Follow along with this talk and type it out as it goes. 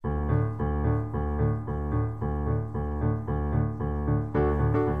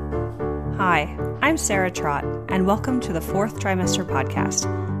Hi, I'm Sarah Trott, and welcome to the Fourth Trimester Podcast.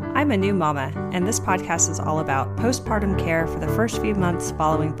 I'm a new mama, and this podcast is all about postpartum care for the first few months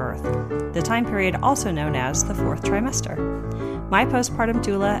following birth, the time period also known as the fourth trimester. My postpartum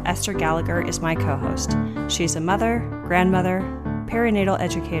doula, Esther Gallagher, is my co-host. She's a mother, grandmother, perinatal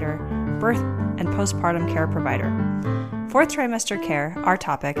educator, birth and postpartum care provider. Fourth trimester care, our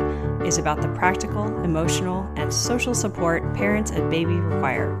topic, is about the practical, emotional, and social support parents and baby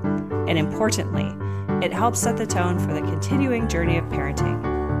require. And importantly, it helps set the tone for the continuing journey of parenting.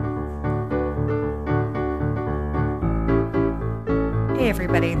 Hey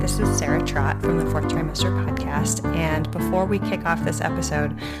everybody, this is Sarah Trott from the Fourth Trimester Podcast, and before we kick off this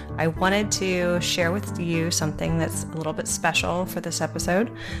episode, I wanted to share with you something that's a little bit special for this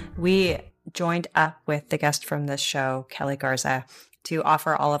episode. We joined up with the guest from this show, Kelly Garza, to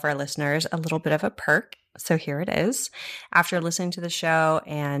offer all of our listeners a little bit of a perk. So here it is. After listening to the show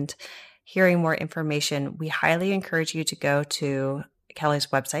and hearing more information, we highly encourage you to go to Kelly's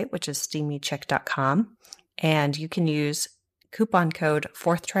website, which is steamychick.com, and you can use coupon code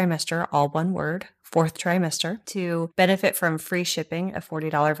fourth trimester, all one word, fourth trimester, to benefit from free shipping, a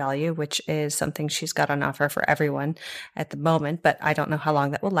 $40 value, which is something she's got on offer for everyone at the moment, but I don't know how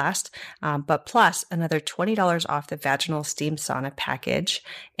long that will last. But plus another $20 off the vaginal steam sauna package,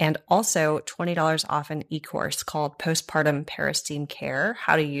 and also $20 off an e-course called Postpartum Peristeam Care,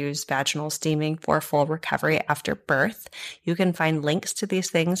 How to Use Vaginal Steaming for Full Recovery After Birth. You can find links to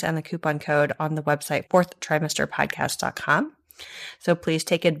these things and the coupon code on the website fourthtrimesterpodcast.com. So please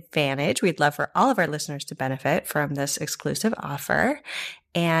take advantage. We'd love for all of our listeners to benefit from this exclusive offer.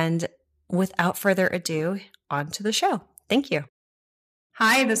 And without further ado, on to the show. Thank you.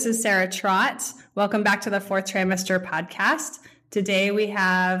 Hi, this is Sarah Trott. Welcome back to the Fourth Trimester Podcast. Today we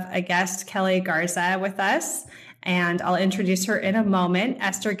have a guest, Kelly Garza, with us, and I'll introduce her in a moment.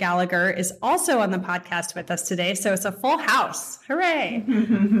 Esther Gallagher is also on the podcast with us today, so it's a full house. Hooray!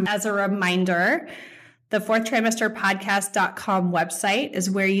 As a reminder, the fourthtrimesterpodcast.com website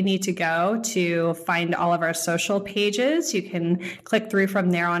is where you need to go to find all of our social pages. You can click through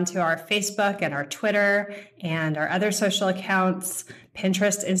from there onto our Facebook and our Twitter and our other social accounts,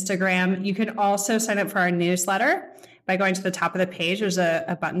 Pinterest, Instagram. You can also sign up for our newsletter by going to the top of the page. There's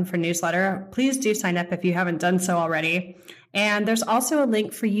a button for newsletter. Please do sign up if you haven't done so already. And there's also a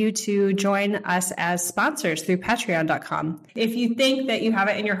link for you to join us as sponsors through patreon.com. If you think that you have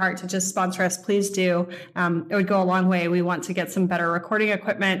it in your heart to just sponsor us, please do. It would go a long way. We want to get some better recording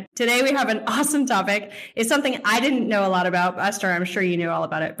equipment. Today we have an awesome topic. It's something I didn't know a lot about. Esther, I'm sure you knew all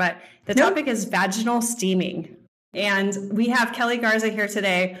about it, but the topic is vaginal steaming. And we have Kelly Garza here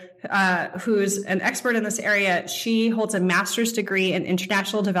today, who's an expert in this area. She holds a master's degree in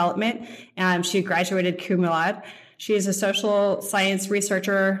international development, and she graduated cum laude. She is a social science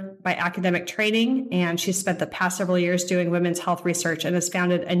researcher by academic training, and she's spent the past several years doing women's health research and has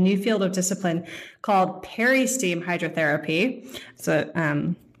founded a new field of discipline called peristeam hydrotherapy. So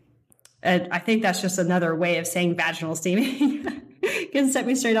I think that's just another way of saying vaginal steaming. You can set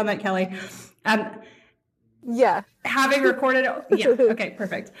me straight on that, Kelly. Yeah. Having recorded, okay,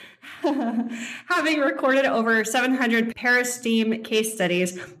 perfect. Having recorded over 700 peristeam case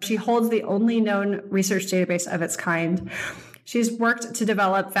studies, she holds the only known research database of its kind. She's worked to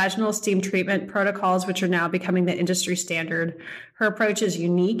develop vaginal steam treatment protocols, which are now becoming the industry standard. Her approach is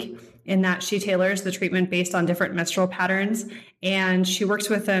unique in that she tailors the treatment based on different menstrual patterns, and she works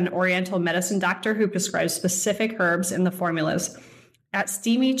with an Oriental medicine doctor who prescribes specific herbs in the formulas. At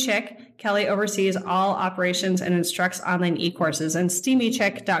Steamy Chick, Kelly oversees all operations and instructs online e-courses, and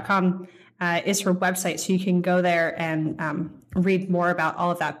steamychick.com is her website, so you can go there and read more about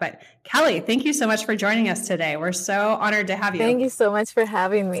all of that. But Kelly, thank you so much for joining us today. We're so honored to have you. Thank you so much for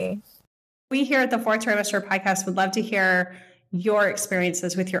having me. We here at the Fourth Trimester Podcast would love to hear your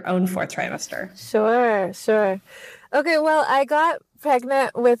experiences with your own fourth trimester. Sure. Okay, well, I got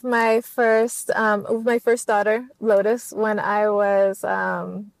pregnant with my first daughter, Lotus, when I was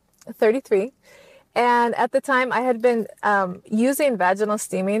 33. And at the time, I had been using vaginal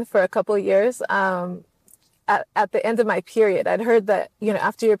steaming for a couple of years. At the end of my period, I'd heard that,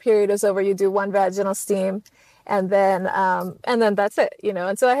 after your period is over, you do one vaginal steam, and then that's it,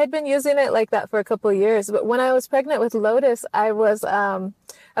 And so I had been using it like that for a couple of years. But when I was pregnant with Lotus, I was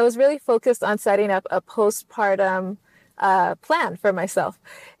really focused on setting up a postpartum plan for myself.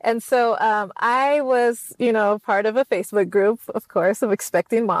 And so I was, part of a Facebook group, of course, of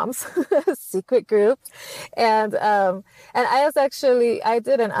expecting moms, a secret group. And I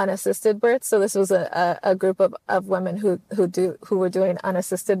did an unassisted birth. So this was a group of women who were doing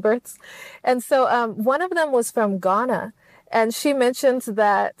unassisted births. And so one of them was from Ghana. And she mentioned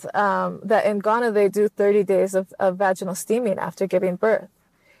that that in Ghana they do 30 days of vaginal steaming after giving birth.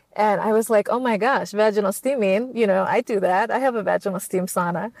 And I was like, oh my gosh, vaginal steaming, I do that. I have a vaginal steam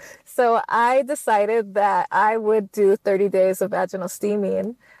sauna. So I decided that I would do 30 days of vaginal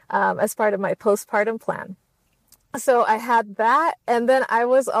steaming as part of my postpartum plan. So I had that. And then I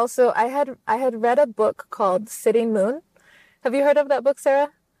had read a book called Sitting Moon. Have you heard of that book, Sarah?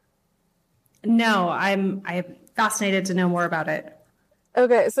 No, I'm fascinated to know more about it.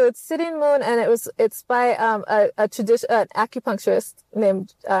 Okay, so it's Sitting Moon, and it's by an acupuncturist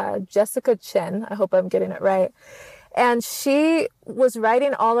named Jessica Chen. I hope I'm getting it right. And she was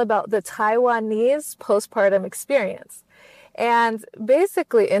writing all about the Taiwanese postpartum experience. And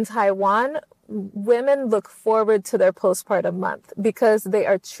basically in Taiwan, women look forward to their postpartum month because they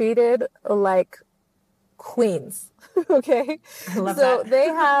are treated like queens. Okay? I love so that. They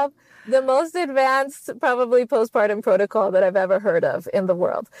have the most advanced probably postpartum protocol that I've ever heard of in the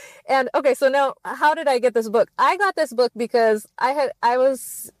world. And okay, so now how did I get this book? I got this book because I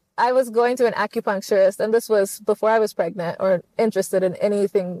was going to an acupuncturist, and this was before I was pregnant or interested in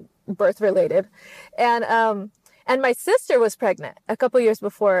anything birth related. And my sister was pregnant a couple years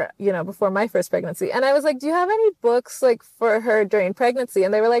before my first pregnancy. And I was like, do you have any books like for her during pregnancy?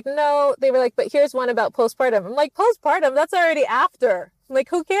 And they were like, no. They were like, but here's one about postpartum. I'm like, postpartum? That's already after. I'm like,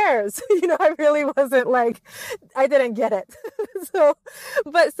 who cares? I really wasn't like, I didn't get it.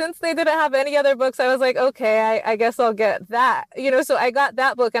 But since they didn't have any other books, I was like, okay, I guess I'll get that. So I got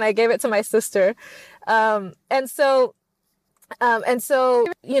that book and I gave it to my sister. And so,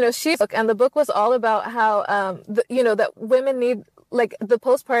 the book was all about how, that women need, like the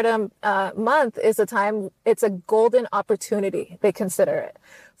postpartum month is a time, it's a golden opportunity, they consider it,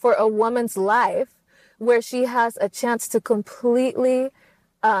 for a woman's life where she has a chance to completely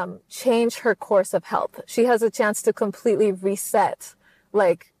change her course of health. She has a chance to completely reset,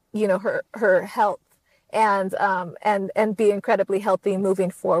 her health and be incredibly healthy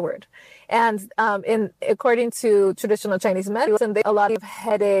moving forward. And according to traditional Chinese medicine, a lot of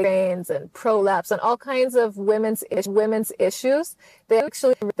headaches and prolapse and all kinds of women's issues, they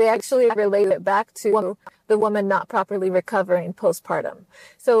actually relate it back to the woman not properly recovering postpartum.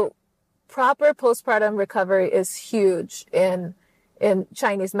 So proper postpartum recovery is huge in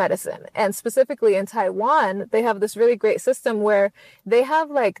Chinese medicine. And specifically in Taiwan, they have this really great system where they have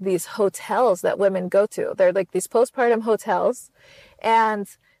like these hotels that women go to. They're like these postpartum hotels, and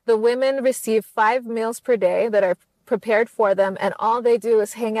the women receive 5 meals per day that are prepared for them, and all they do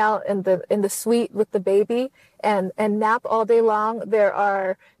is hang out in the suite with the baby and nap all day long. There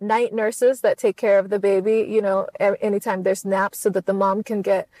are night nurses that take care of the baby, anytime there's naps, so that the mom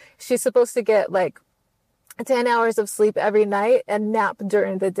she's supposed to get like 10 hours of sleep every night and nap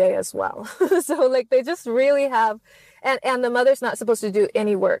during the day as well. So like they just really have, and the mother's not supposed to do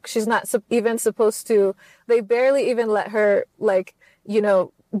any work. She's not even supposed to, they barely even let her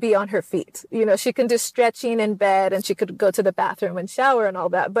be on her feet. She can do stretching in bed and she could go to the bathroom and shower and all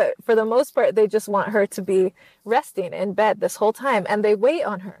that. But for the most part, they just want her to be resting in bed this whole time. And they wait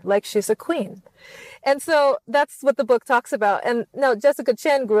on her like she's a queen. And so that's what the book talks about. And now Jessica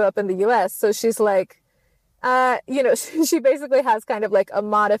Chen grew up in the US. So she's like, she basically has kind of like a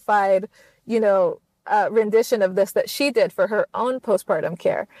modified, rendition of this that she did for her own postpartum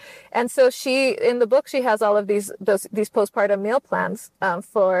care. And so in the book, she has all of these postpartum meal plans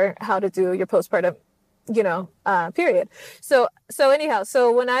for how to do your postpartum, period. So anyhow,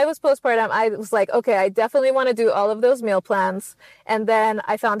 so when I was postpartum, I was like, okay, I definitely want to do all of those meal plans. And then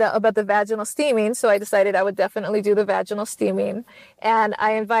I found out about the vaginal steaming. So I decided I would definitely do the vaginal steaming. And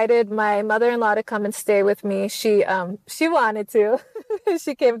I invited my mother-in-law to come and stay with me. She wanted to.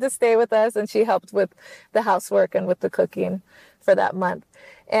 She came to stay with us, and she helped with the housework and with the cooking for that month.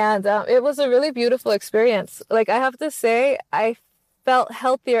 And it was a really beautiful experience. Like, I have to say, I felt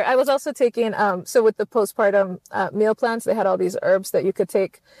healthier. I was also taking, so with the postpartum meal plans, they had all these herbs that you could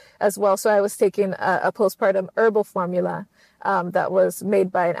take as well. So I was taking a postpartum herbal formula that was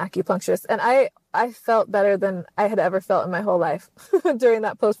made by an acupuncturist. And I felt better than I had ever felt in my whole life during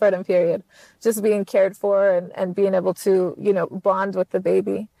that postpartum period, just being cared for and being able to, bond with the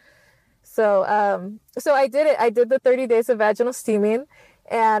baby. So I did it. I did the 30 days of vaginal steaming,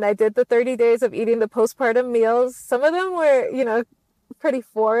 and I did the 30 days of eating the postpartum meals. Some of them were, pretty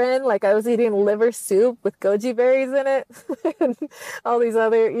foreign. Like I was eating liver soup with goji berries in it and all these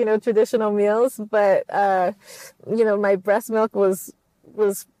other, traditional meals. But, my breast milk was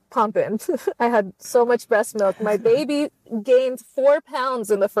pumping. I had so much breast milk. My baby gained 4 pounds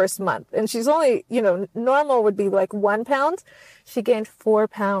in the first month, and she's only, normal would be like 1 pound. She gained 4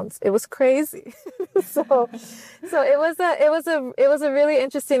 pounds. It was crazy. So it was a really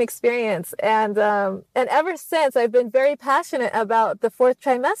interesting experience, and ever since I've been very passionate about the fourth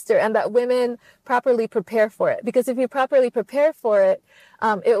trimester and that women properly prepare for it, because if you properly prepare for it,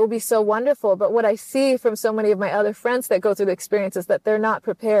 it will be so wonderful. But what I see from so many of my other friends that go through the experience is that they're not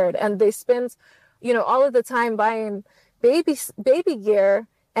prepared, and they spend, all of the time buying baby gear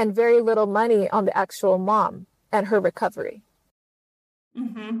and very little money on the actual mom and her recovery.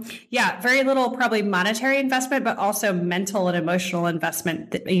 Mm-hmm. Yeah, very little probably monetary investment, but also mental and emotional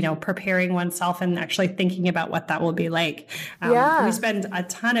investment, preparing oneself and actually thinking about what that will be like. We spend a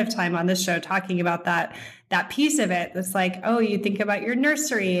ton of time on this show talking about that piece of it. That's like, oh, you think about your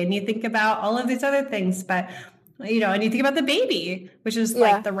nursery and you think about all of these other things, but and you think about the baby, which is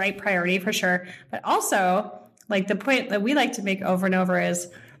like the right priority for sure. But also, like, the point that we like to make over and over is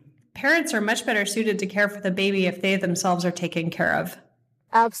parents are much better suited to care for the baby if they themselves are taken care of.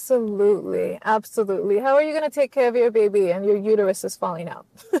 Absolutely. Absolutely. How are you going to take care of your baby and your uterus is falling out?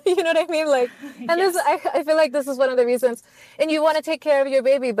 You know what I mean? Like, and yes. I feel like this is one of the reasons. And you want to take care of your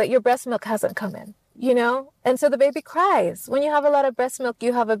baby, but your breast milk hasn't come in, And so the baby cries. When you have a lot of breast milk,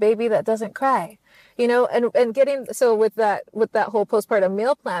 you have a baby that doesn't cry, and so with that whole postpartum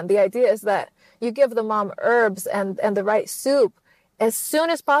meal plan, the idea is that you give the mom herbs and the right soup as soon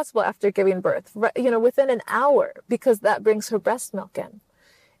as possible after giving birth, within an hour, because that brings her breast milk in.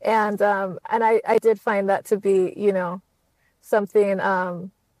 And I did find that to be, something,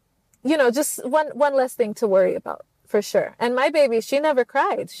 just one less thing to worry about, for sure. And my baby, she never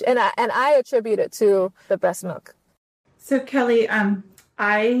cried. And I attribute it to the breast milk. So Kelly,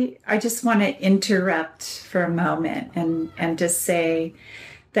 I just want to interrupt for a moment and just say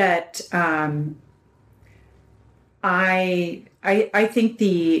that I think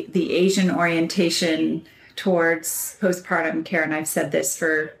the Asian orientation towards postpartum care, and I've said this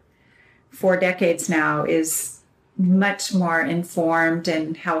for 4 decades now, is much more informed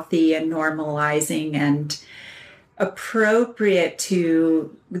and healthy and normalizing and appropriate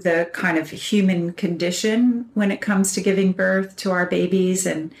to the kind of human condition when it comes to giving birth to our babies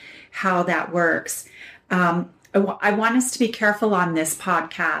and how that works. I want us to be careful on this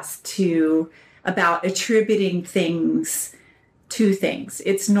podcast about attributing things to things.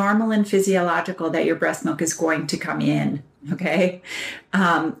 It's normal and physiological that your breast milk is going to come in. Okay.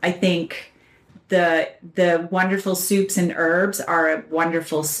 I think the wonderful soups and herbs are a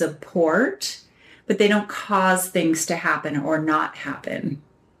wonderful support, but they don't cause things to happen or not happen.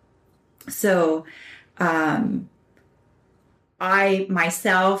 So, I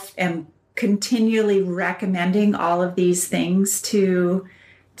myself am continually recommending all of these things to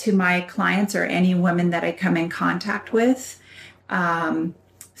my clients or any women that I come in contact with.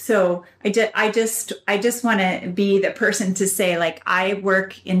 So I just want to be the person to say, like, I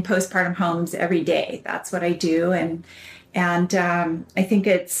work in postpartum homes every day. That's what I do. And I think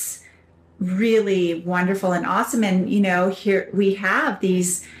it's really wonderful and awesome. And, here we have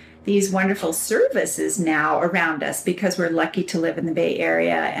these wonderful services now around us because we're lucky to live in the Bay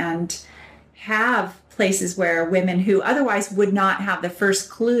Area and have places where women who otherwise would not have the first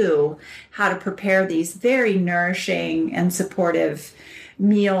clue how to prepare these very nourishing and supportive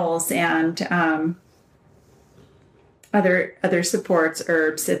meals and other supports,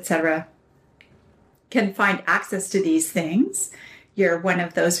 herbs, etc., can find access to these things. You're one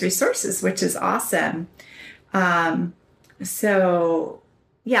of those resources, which is awesome. So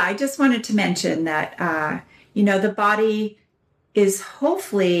yeah, I just wanted to mention that, the body is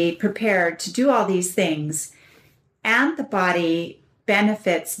hopefully prepared to do all these things, and the body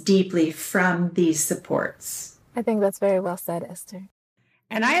benefits deeply from these supports. I think that's very well said, Esther.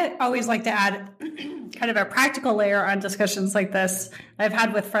 And I always like to add kind of a practical layer on discussions like this I've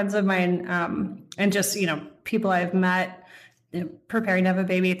had with friends of mine, and just, people I've met preparing to have a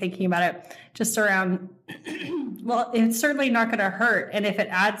baby, thinking about it, just around, well, it's certainly not going to hurt. And if it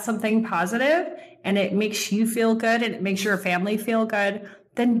adds something positive and it makes you feel good and it makes your family feel good,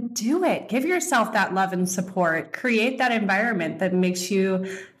 then do it. Give yourself that love and support. Create that environment that makes you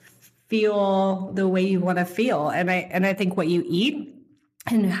feel the way you want to feel. And I think what you eat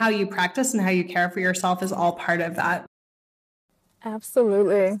and how you practice and how you care for yourself is all part of that.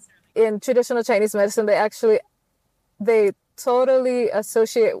 Absolutely. In traditional Chinese medicine, they totally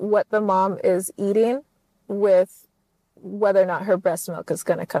associate what the mom is eating with whether or not her breast milk is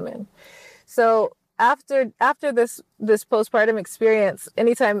going to come in. So after this postpartum experience,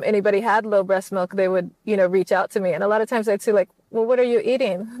 anytime anybody had low breast milk, they would, reach out to me. And a lot of times I'd say, like, well, what are you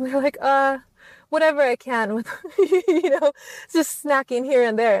eating? And they're like, whatever I can with, just snacking here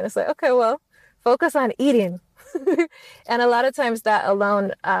and there. And it's like, okay, well, focus on eating. And a lot of times that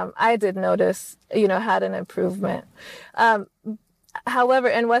alone, I did notice, had an improvement. However,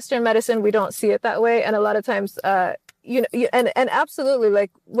 in Western medicine, we don't see it that way. And a lot of times, and absolutely,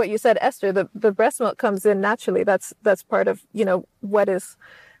 like what you said, Esther, the breast milk comes in naturally. That's part of, what is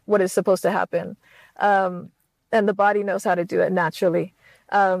supposed to happen. And the body knows how to do it naturally.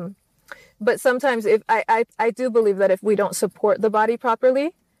 But sometimes if I do believe that if we don't support the body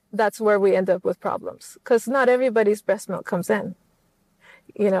properly, that's where we end up with problems, because not everybody's breast milk comes in,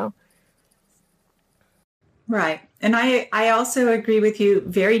 Right. And I also agree with you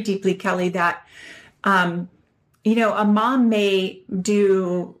very deeply, Kelly, that, a mom may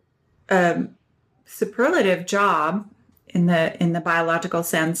do a superlative job in the biological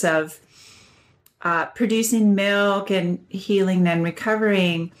sense of producing milk and healing and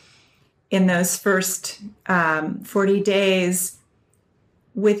recovering in those first 40 days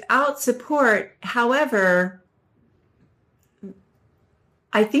without support. However,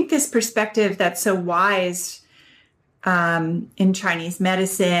 I think this perspective that's so wise in Chinese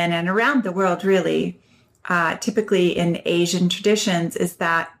medicine and around the world, really, typically in Asian traditions, is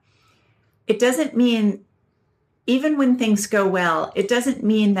that it doesn't mean, even when things go well, it doesn't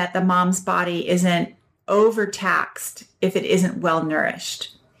mean that the mom's body isn't overtaxed if it isn't well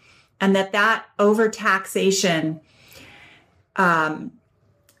nourished. And that overtaxation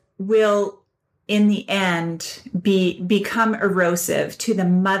will, in the end, become erosive to the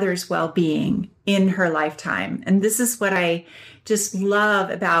mother's well-being in her lifetime. And this is what I just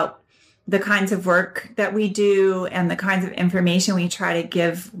love about the kinds of work that we do and the kinds of information we try to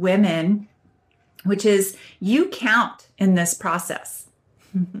give women, which is you count in this process.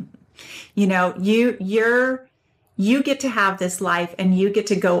 You get to have this life, and you get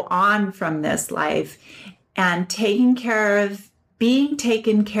to go on from this life, and being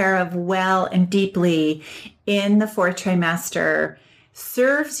taken care of well and deeply in the fourth trimester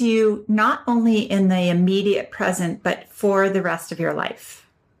serves you not only in the immediate present, but for the rest of your life.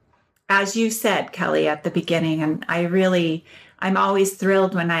 As you said, Kelly, at the beginning, and I'm always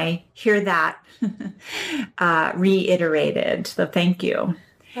thrilled when I hear that reiterated. So thank you.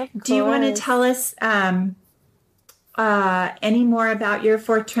 Do you want to tell us any more about your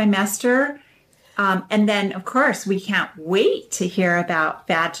fourth trimester? And then, of course, we can't wait to hear about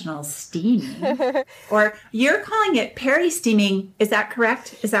vaginal steaming. Or you're calling it peri-steaming. Is that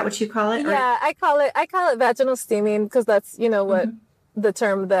correct? Is that what you call it? Yeah, I call it vaginal steaming, because that's, what the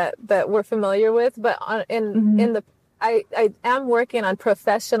term that we're familiar with. But I am working on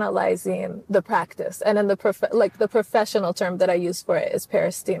professionalizing the practice. And in the professional term that I use for it is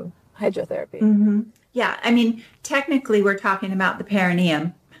peri-steam hydrotherapy. Mm-hmm. Yeah. I mean, technically, we're talking about the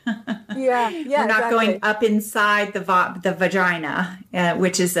perineum. Yeah, we're not going up inside the vagina,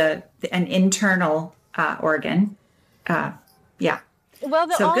 which is an internal organ. Yeah. Well,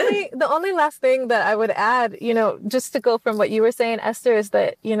 the only last thing that I would add, just to go from what you were saying, Esther, is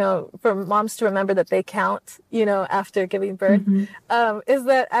that, for moms to remember that they count, after giving birth, is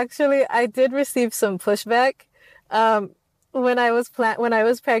that actually I did receive some pushback when I was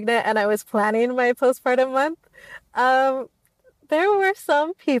pregnant and I was planning my postpartum month. There were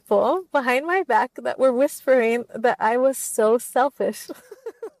some people behind my back that were whispering that I was so selfish.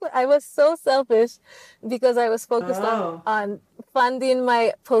 I was so selfish because I was focused on funding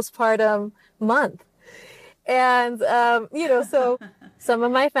my postpartum month. And, so some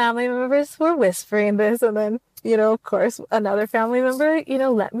of my family members were whispering this. And then, of course, another family member,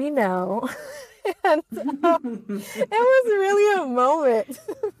 let me know. And it was really a moment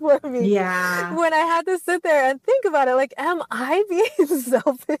for me. Yeah. When I had to sit there and think about it, like, am I being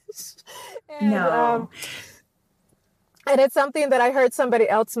selfish? And, no. And it's something that I heard somebody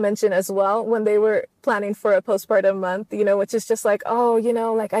else mention as well when they were planning for a postpartum month, which is just like,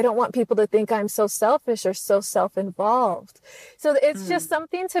 I don't want people to think I'm so selfish or so self-involved. So it's just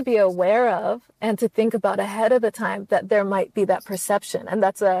something to be aware of and to think about ahead of the time, that there might be that perception. And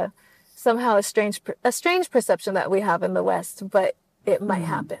that's somehow a strange perception that we have in the West, but it might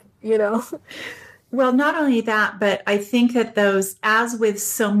happen, Well, not only that, but I think that as with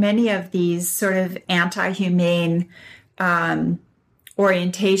so many of these sort of anti-humane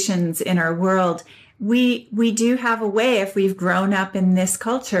orientations in our world, we do have a way, if we've grown up in this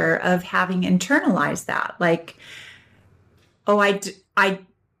culture, of having internalized that, like, I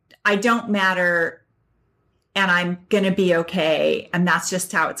don't matter, and I'm going to be okay, and that's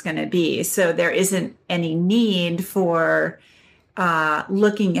just how it's going to be. So there isn't any need for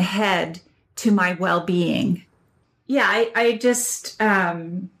looking ahead to my well-being. Yeah, I just,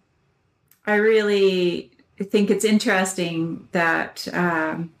 I really think it's interesting that,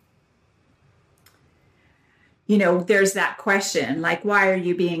 there's that question, like, why are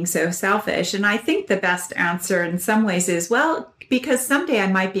you being so selfish? And I think the best answer in some ways is, well, because someday I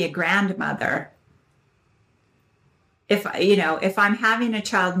might be a grandmother. If I'm having a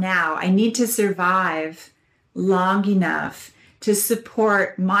child now, I need to survive long enough to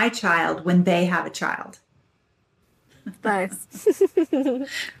support my child when they have a child. Nice.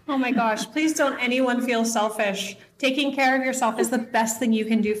 Oh my gosh, please don't anyone feel selfish. Taking care of yourself is the best thing you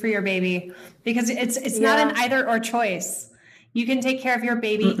can do for your baby, because it's not an either or choice. You can take care of your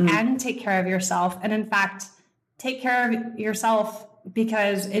baby and take care of yourself. And in fact, take care of yourself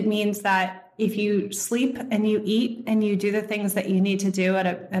because it means that if you sleep and you eat and you do the things that you need to do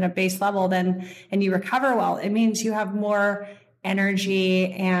at a base level, then, and you recover well, it means you have more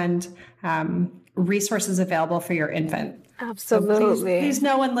energy and resources available for your infant. Absolutely. So please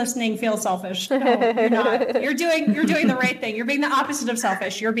no one listening feel selfish. No, you're not. You're doing the right thing. You're being the opposite of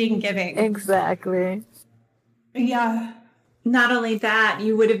selfish. You're being giving. Exactly. Yeah. Not only that,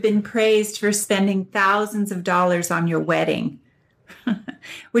 you would have been praised for spending thousands of dollars on your wedding,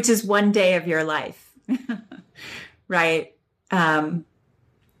 which is one day of your life, right? And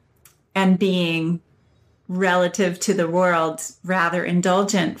being relative to the world rather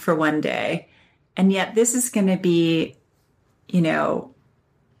indulgent for one day. And yet this is going to be,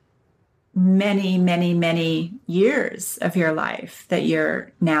 many, many, many years of your life that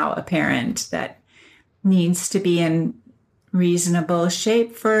you're now a parent that needs to be in reasonable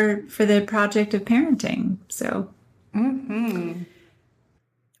shape for the project of parenting. So,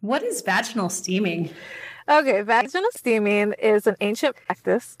 What is vaginal steaming? Okay, vaginal steaming is an ancient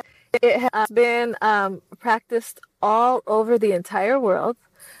practice. It has been practiced all over the entire world.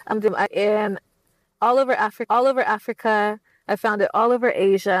 All over Africa. I found it all over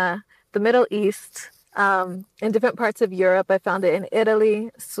Asia, the Middle East, in different parts of Europe. I found it in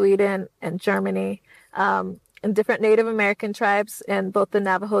Italy, Sweden, and Germany, in different Native American tribes, in both the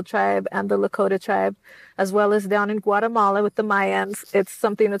Navajo tribe and the Lakota tribe, as well as down in Guatemala with the Mayans. It's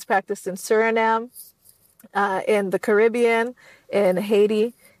something that's practiced in Suriname, in the Caribbean, in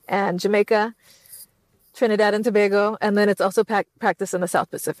Haiti and Jamaica, Trinidad and Tobago, and then it's also practiced in the South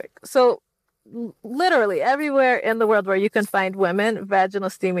Pacific. So literally everywhere in the world where you can find women, vaginal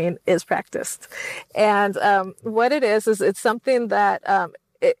steaming is practiced. And what it is it's something that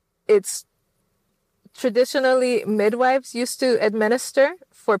it's traditionally midwives used to administer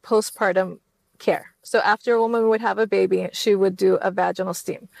for postpartum care. So after a woman would have a baby, she would do a vaginal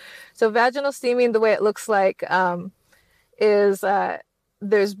steam. So vaginal steaming, the way it looks like is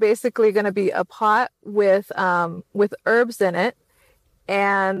there's basically going to be a pot with herbs in it,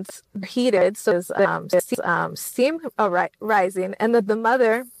 and heated, so steam rising, and that the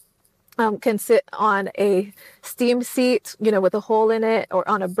mother can sit on a steam seat, with a hole in it, or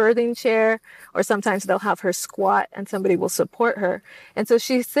on a birthing chair, or sometimes they'll have her squat and somebody will support her. And so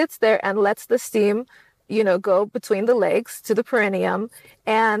she sits there and lets the steam, go between the legs to the perineum.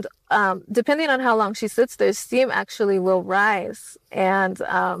 And depending on how long she sits there, steam actually will rise and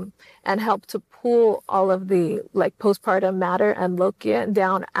help to pull all of the postpartum matter and lochia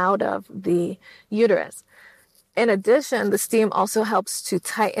down out of the uterus. In addition, the steam also helps to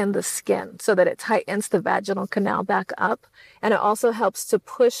tighten the skin so that it tightens the vaginal canal back up. And it also helps to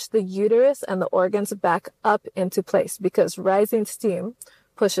push the uterus and the organs back up into place, because rising steam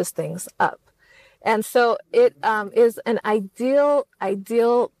pushes things up. And so it is an ideal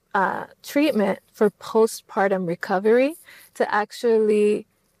treatment for postpartum recovery to actually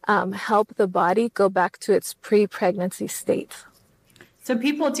help the body go back to its pre-pregnancy state. So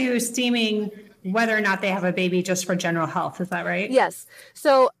people do steaming whether or not they have a baby, just for general health. Is that right? Yes.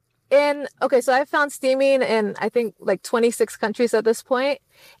 So I found steaming in, I think, 26 countries at this point.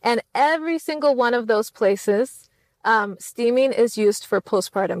 And every single one of those places, steaming is used for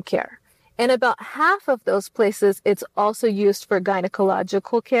postpartum care. In about half of those places, it's also used for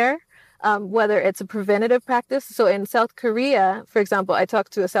gynecological care, whether it's a preventative practice. So in South Korea, for example, I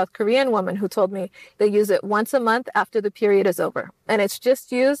talked to a South Korean woman who told me they use it once a month after the period is over. And it's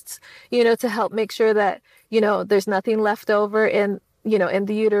just used, to help make sure that, there's nothing left over in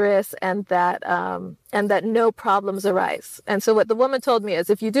the uterus, and that no problems arise. And so what the woman told me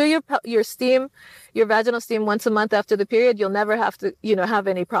is, if you do your vaginal steam once a month after the period, you'll never have to, have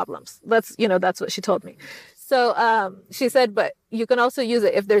any problems. That's what she told me. So she said, but you can also use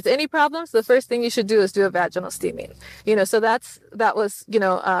it if there's any problems. The first thing you should do is do a vaginal steaming. So that was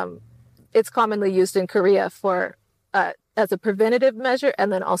it's commonly used in Korea for as a preventative measure,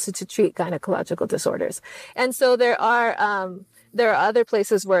 and then also to treat gynecological disorders. And so there are There are other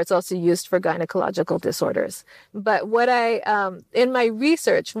places where it's also used for gynecological disorders. But what in my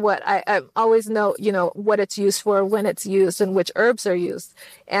research, I always know, what it's used for, when it's used, and which herbs are used.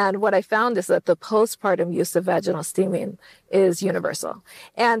 And what I found is that the postpartum use of vaginal steaming is universal.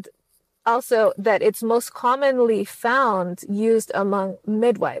 And also that it's most commonly found used among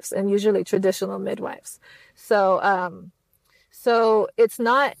midwives, and usually traditional midwives. So it's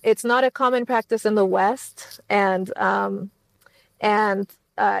not a common practice in the West, and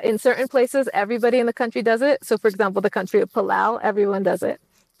in certain places, everybody in the country does it. So, for example, the country of Palau, everyone does it.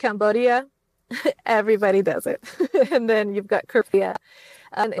 Cambodia, everybody does it. And then you've got Korea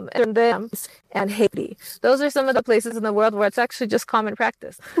and Haiti. Those are some of the places in the world where it's actually just common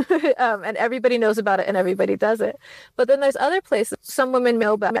practice. And everybody knows about it and everybody does it. But then there's other places, some women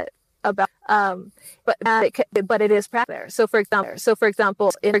know about it. But it is practiced there. So for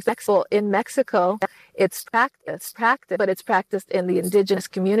example, in Mexico, it's practiced, but it's practiced in the indigenous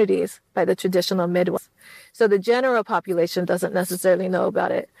communities by the traditional midwives. So the general population doesn't necessarily know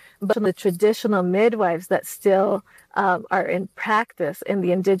about it, but the traditional midwives that still are in practice in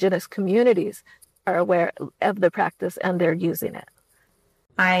the indigenous communities are aware of the practice and they're using it.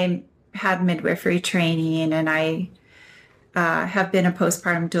 I had midwifery training, and I have been a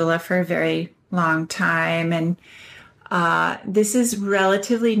postpartum doula for a very long time. And this is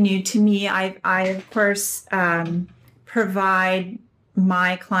relatively new to me. I of course, provide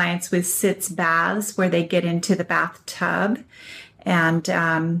my clients with sitz baths where they get into the bathtub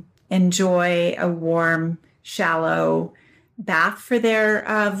and enjoy a warm, shallow bath for their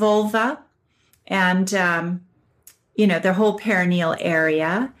vulva and, their whole perineal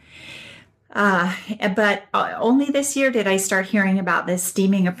area. But only this year did I start hearing about this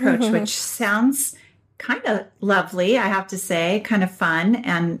steaming approach, which sounds kind of lovely, I have to say, kind of fun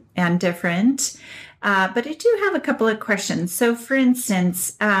and different. But I do have a couple of questions. So, for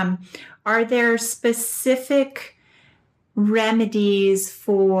instance, are there specific remedies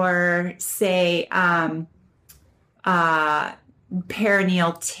for, say,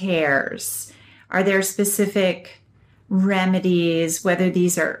 perineal tears? Are there specific remedies, whether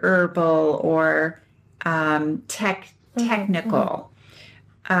these are herbal or technical,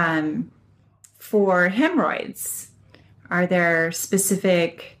 for hemorrhoids? Are there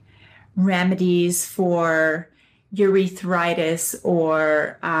specific remedies for urethritis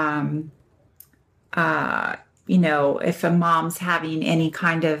or, if a mom's having any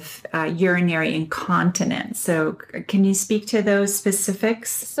kind of urinary incontinence? So can you speak to those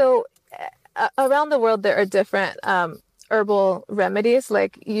specifics? So around the world, there are different herbal remedies.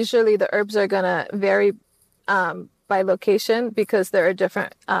 Like usually the herbs are going to vary by location because there are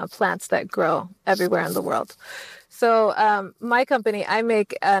different plants that grow everywhere in the world. So my company, I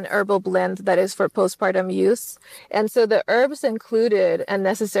make an herbal blend that is for postpartum use. And so the herbs included and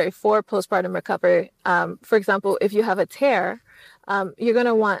necessary for postpartum recovery, for example, if you have a tear, you're going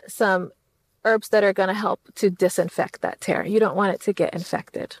to want some herbs that are going to help to disinfect that tear. You don't want it to get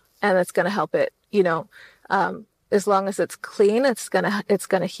infected. And it's going to help it, as long as it's clean, it's going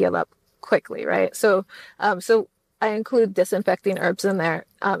to heal up quickly, right? So I include disinfecting herbs in there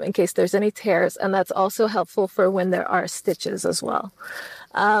in case there's any tears, and that's also helpful for when there are stitches as well.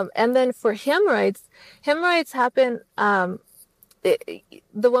 And then for hemorrhoids happen.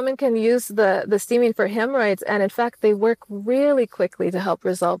 The woman can use the steaming for hemorrhoids, and in fact, they work really quickly to help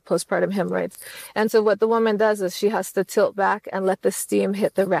resolve postpartum hemorrhoids. And so what the woman does is she has to tilt back and let the steam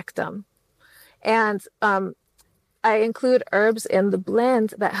hit the rectum. And I include herbs in the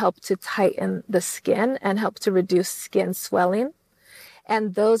blend that help to tighten the skin and help to reduce skin swelling.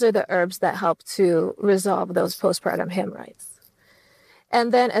 And those are the herbs that help to resolve those postpartum hemorrhoids.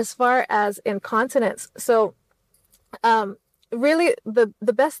 And then as far as incontinence, so really the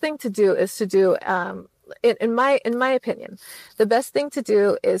best thing to do is to do, in my opinion, the best thing to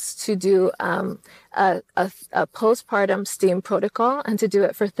do is to do a postpartum steam protocol and to do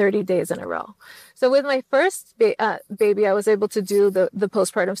it for 30 days in a row. So with my first baby, I was able to do the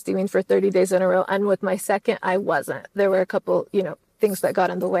postpartum steaming for 30 days in a row. And with my second, I wasn't. There were a couple, things that got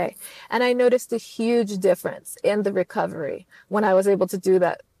in the way. And I noticed a huge difference in the recovery when I was able to do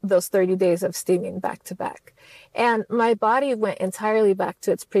those 30 days of steaming back to back. And my body went entirely back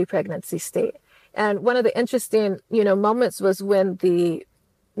to its pre-pregnancy state. And one of the interesting, moments was when the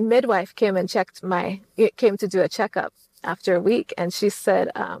midwife came and came to do a checkup after a week. And she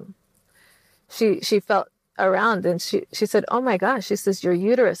said, she felt around and she said, "Oh my gosh," she says, "your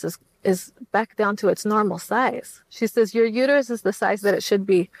uterus is back down to its normal size." She says, "Your uterus is the size that it should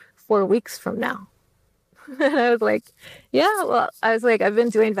be 4 weeks from now." And I was like, yeah, well, I was like, I've been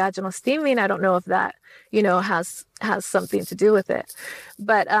doing vaginal steaming. I don't know if that, has something to do with it.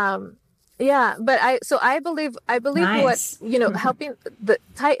 But yeah, but I believe Nice. what, helping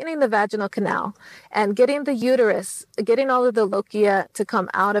tightening the vaginal canal and getting the uterus, getting all of the lochia to come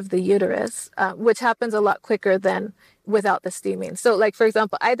out of the uterus, which happens a lot quicker than without the steaming. So like, for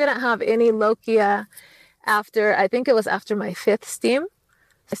example, I didn't have any lochia I think it was after my 5th steam.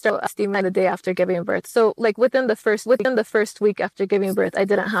 I started steaming the day after giving birth. So like within the first week after giving birth, I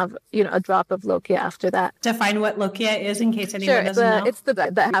didn't have, a drop of lochia after that. Define what lochia is in case anyone doesn't know. It's the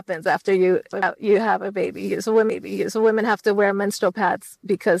blood that happens after you have a baby. So women have to wear menstrual pads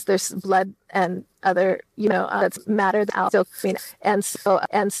because there's blood and other, that's matter out.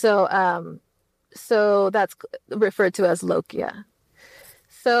 So that's referred to as lochia.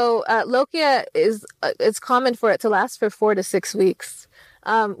 So lochia it's common for it to last for 4 to 6 weeks.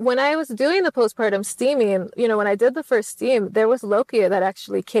 When I was doing the postpartum steaming, when I did the first steam, there was lochia that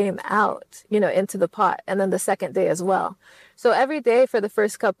actually came out, into the pot, and then the second day as well. So every day for the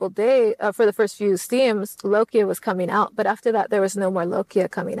first for the first few steams, lochia was coming out, but after that, there was no more lochia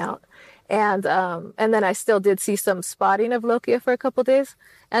coming out. And then I still did see some spotting of lochia for a couple days.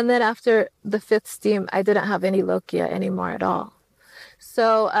 And then after the 5th steam, I didn't have any lochia anymore at all.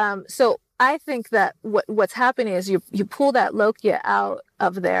 So I think that what's happening is you pull that lochia out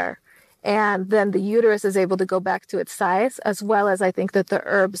of there, and then the uterus is able to go back to its size, as well as I think that the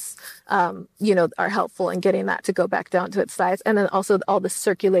herbs, are helpful in getting that to go back down to its size. And then also all the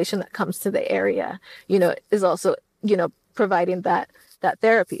circulation that comes to the area, is also, providing that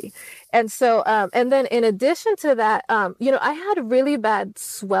therapy. And so, and then in addition to that, I had really bad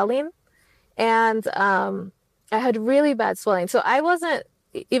swelling, and I had really bad swelling. So I wasn't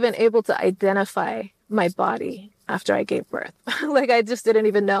even able to identify my body after I gave birth. Like I just didn't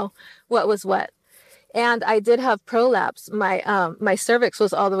even know what was what. And I did have prolapse. My cervix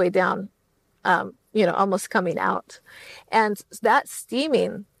was all the way down, almost coming out. And that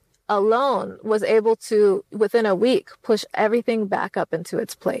steaming alone was able to, within a week, push everything back up into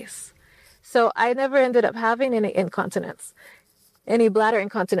its place. So I never ended up having any bladder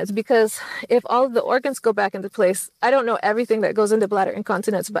incontinence, because if all of the organs go back into place, I don't know everything that goes into bladder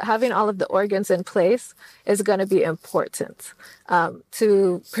incontinence, but having all of the organs in place is going to be important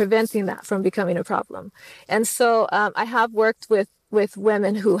to preventing that from becoming a problem. And so I have worked with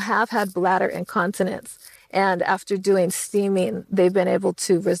women who have had bladder incontinence, and after doing steaming, they've been able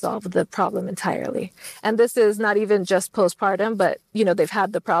to resolve the problem entirely. And this is not even just postpartum, but, they've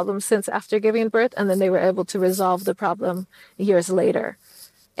had the problem since after giving birth, and then they were able to resolve the problem years later.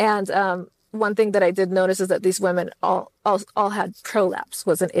 And one thing that I did notice is that these women all had prolapse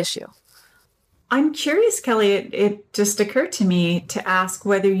was an issue. I'm curious, Kelly, it just occurred to me to ask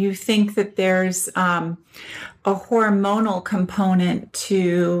whether you think that there's a hormonal component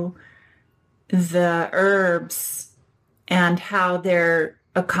to the herbs and how they're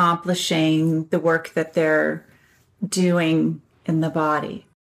accomplishing the work that they're doing in the body.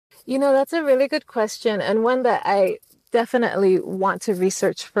 That's a really good question, and one that I definitely want to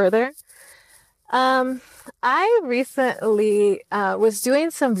research further. I recently was doing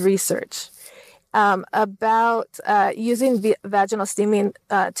some research about using vaginal steaming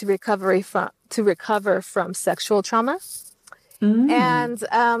to recover from sexual trauma. And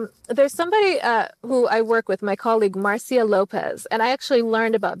there's somebody who I work with, my colleague Marcia Lopez, and I actually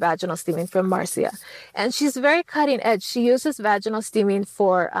learned about vaginal steaming from Marcia. And she's very cutting edge. She uses vaginal steaming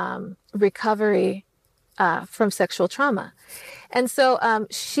for recovery from sexual trauma. And so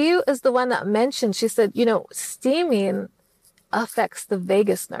she is the one that mentioned, she said, steaming affects the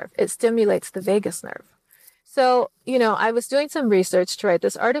vagus nerve. It stimulates the vagus nerve. So, I was doing some research to write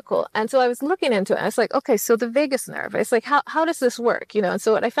this article. And so I was looking into it. And I was like, okay, so the vagus nerve, it's like, how does this work? And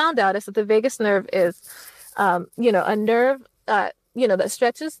so what I found out is that the vagus nerve is, a nerve, that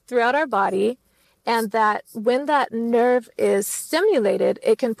stretches throughout our body. And that when that nerve is stimulated,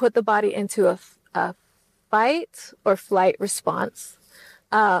 it can put the body into a fight or flight response.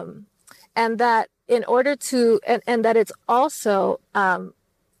 And that in order to, and that it's also,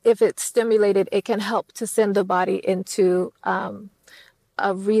 if it's stimulated, it can help to send the body into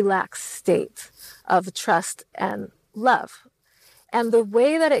a relaxed state of trust and love. And the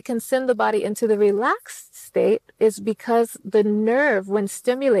way that it can send the body into the relaxed state is because the nerve, when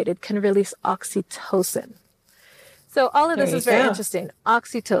stimulated, can release oxytocin. So all of this is very interesting.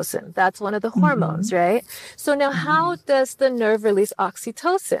 Oxytocin, that's one of the hormones, right? So now how does the nerve release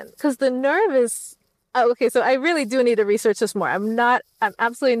oxytocin? Because the nerve is... okay, so I really do need to research this more. I'm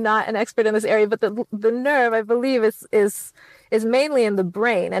absolutely not an expert in this area, but the nerve, I believe, is is mainly in the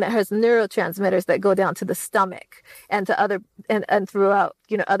brain, and it has neurotransmitters that go down to the stomach and to other and throughout,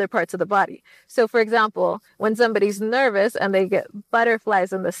 other parts of the body. So for example, when somebody's nervous and they get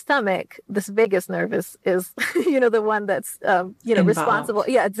butterflies in the stomach, this vagus nerve is the one that's responsible.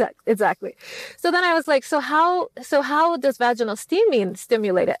 Yeah, exactly. So then I was like, so how does vaginal steaming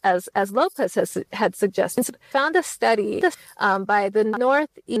stimulate it, as Lopez had suggested? Found a study by the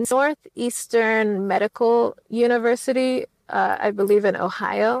Northeastern Medical University, I believe in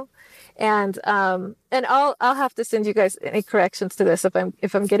Ohio. And I'll have to send you guys any corrections to this if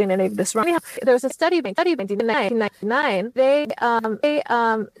I'm getting any of this wrong. There was a study in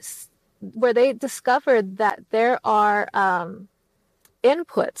 1999. Where they discovered that there are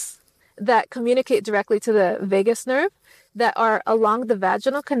inputs that communicate directly to the vagus nerve that are along the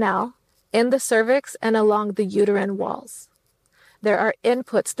vaginal canal, in the cervix, and along the uterine walls. There are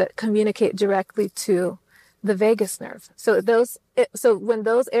inputs that communicate directly to the vagus nerve. So when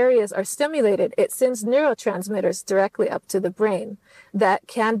those areas are stimulated, it sends neurotransmitters directly up to the brain that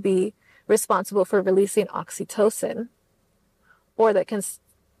can be responsible for releasing oxytocin, or that can,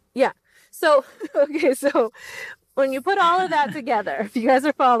 yeah. So, okay, so when you put all of that together, if you guys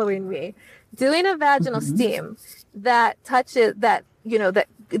are following me, doing a vaginal steam that touches that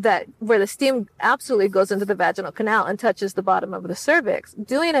where the steam absolutely goes into the vaginal canal and touches the bottom of the cervix,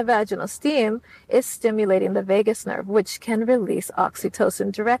 doing a vaginal steam is stimulating the vagus nerve, which can release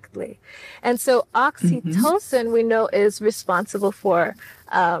oxytocin directly. And so oxytocin, we know, is responsible for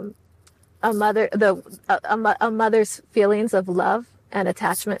a mother's feelings of love and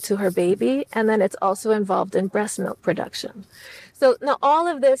attachment to her baby. And then it's also involved in breast milk production. So now all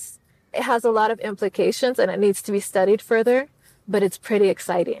of this, it has a lot of implications and it needs to be studied further, but it's pretty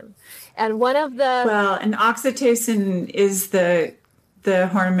exciting. And and oxytocin is the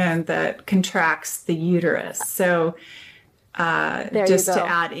hormone that contracts the uterus. So just to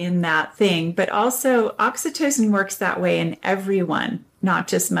add in that thing, but also oxytocin works that way in everyone, not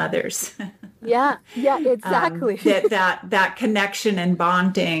just mothers. Yeah, exactly. That connection and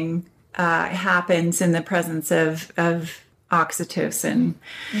bonding happens in the presence of oxytocin.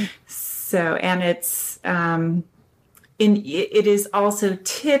 So, and it's it is also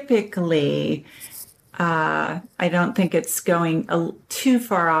typically, I don't think it's going too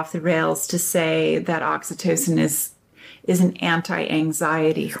far off the rails to say that oxytocin is an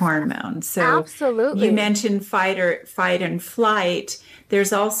anti-anxiety hormone. So absolutely. You mentioned fight and flight.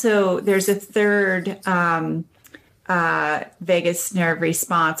 There's a third vagus nerve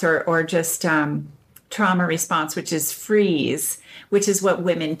response or just trauma response, which is freeze, which is what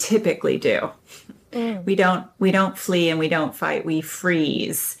women typically do. We don't flee and we don't fight. We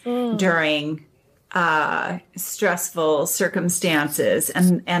freeze during stressful circumstances,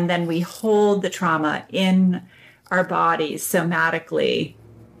 and then we hold the trauma in our bodies somatically.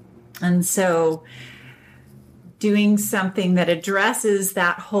 And so doing something that addresses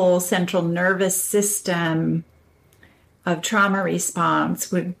that whole central nervous system of trauma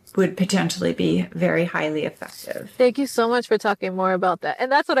response would potentially be very highly effective. Thank you so much for talking more about that.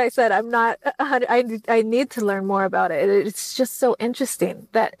 And that's what I said. I need to learn more about it. It's just so interesting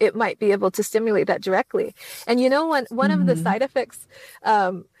that it might be able to stimulate that directly. And one of the side effects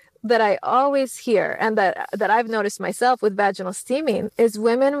that I always hear and that I've noticed myself with vaginal steaming is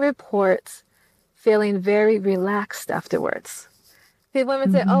women report feeling very relaxed afterwards.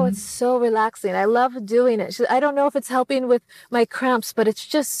 Women say, oh, it's so relaxing. I love doing it. I don't know if it's helping with my cramps, but it's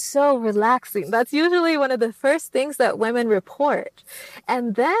just so relaxing. That's usually one of the first things that women report.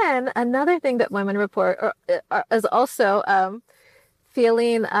 And then another thing that women report is also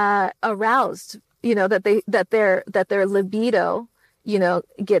feeling aroused, that their libido,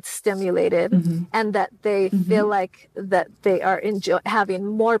 gets stimulated and that they feel like that they are having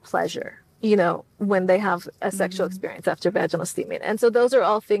more pleasure, when they have a sexual experience after vaginal steaming. And so those are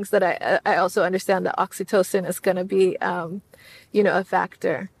all things that I also understand that oxytocin is going to be, a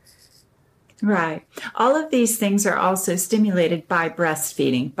factor. Right. All of these things are also stimulated by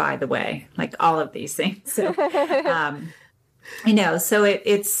breastfeeding, by the way, like all of these things. So, so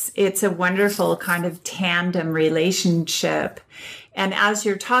it's a wonderful kind of tandem relationship. And as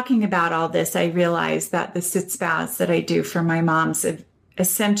you're talking about all this, I realized that the sitz baths that I do for my moms have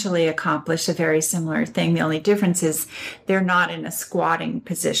essentially accomplish a very similar thing. The only difference is they're not in a squatting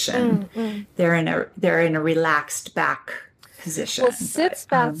position. They're in a relaxed back position. Well, sitz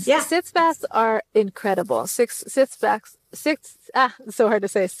baths are incredible. Sitz baths so hard to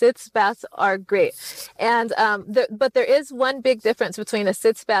say. Sitz baths are great. And but there is one big difference between a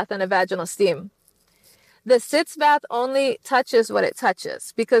sitz bath and a vaginal steam. The sitz bath only touches what it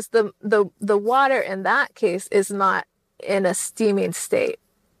touches, because the water in that case is not in a steaming state.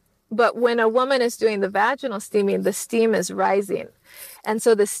 But when a woman is doing the vaginal steaming, the steam is rising. And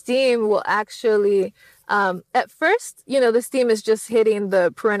so the steam will actually, at first, the steam is just hitting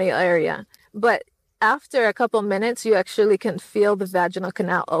the perineal area. But after a couple minutes, you actually can feel the vaginal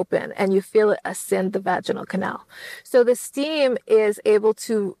canal open and you feel it ascend the vaginal canal. So the steam is able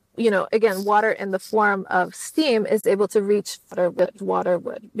to, again, water in the form of steam is able to reach water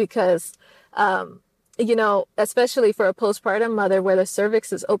would because, especially for a postpartum mother where the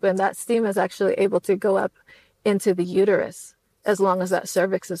cervix is open, that steam is actually able to go up into the uterus as long as that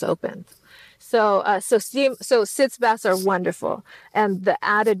cervix is open. So sitz baths are wonderful. And the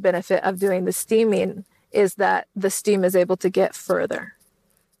added benefit of doing the steaming is that the steam is able to get further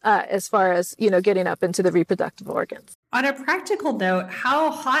as far as, getting up into the reproductive organs. On a practical note,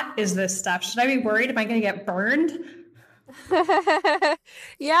 how hot is this stuff? Should I be worried? Am I going to get burned?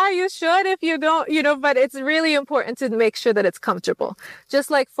 Yeah, you should if you don't, but it's really important to make sure that it's comfortable.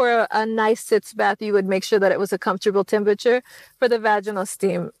 Just like for a nice sitz bath, you would make sure that it was a comfortable temperature. For the vaginal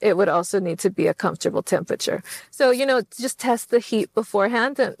steam, it would also need to be a comfortable temperature. So, just test the heat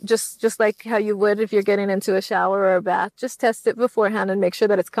beforehand and just like how you would if you're getting into a shower or a bath, just test it beforehand and make sure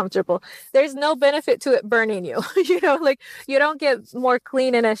that it's comfortable. There's no benefit to it burning you. You don't get more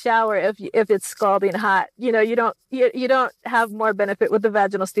clean in a shower if it's scalding hot. You don't have more benefit with the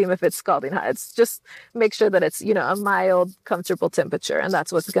vaginal steam if it's scalding hot. It's just make sure that it's, a mild, comfortable temperature, and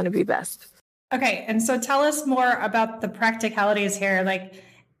that's what's going to be best. Okay. And so tell us more about the practicalities here. Like,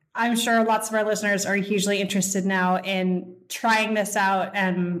 I'm sure lots of our listeners are hugely interested now in trying this out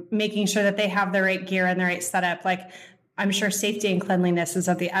and making sure that they have the right gear and the right setup. Like, I'm sure safety and cleanliness is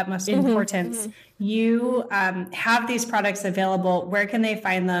of the utmost importance. You have these products available. Where can they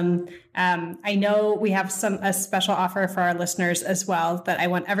find them? I know we have a special offer for our listeners as well that I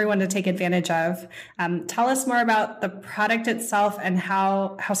want everyone to take advantage of. Tell us more about the product itself and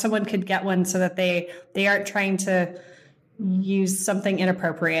how someone could get one so that they aren't trying to use something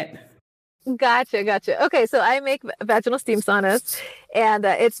inappropriate. Gotcha. Okay, so I make vaginal steam saunas, and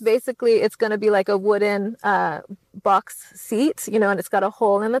it's going to be like a wooden box seat, and it's got a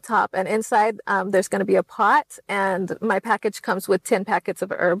hole in the top, and inside there's going to be a pot, and my package comes with 10 packets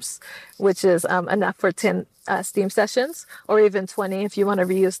of herbs, which is enough for 10 steam sessions, or even 20 if you want to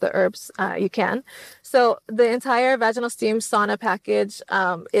reuse the herbs, you can. So the entire vaginal steam sauna package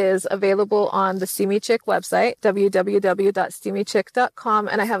is available on the SteamyChick website, www.steamychick.com,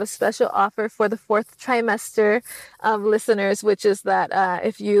 and I have a special offer for the 4th trimester listeners, which is that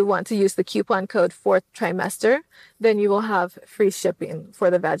if you want to use the coupon code 4th trimester, then you will have free shipping for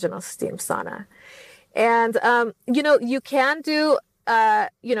the vaginal steam sauna. And, you can do,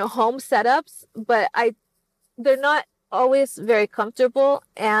 home setups, but they're not always very comfortable.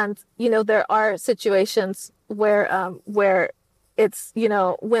 And, there are situations where it's,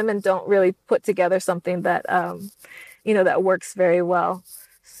 women don't really put together something that, that works very well.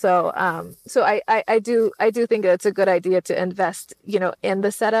 So, I do think it's a good idea to invest, in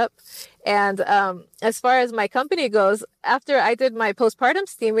the setup. And as far as my company goes, after I did my postpartum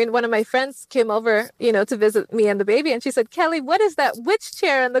steaming, one of my friends came over, to visit me and the baby, and she said, "Kelly, what is that witch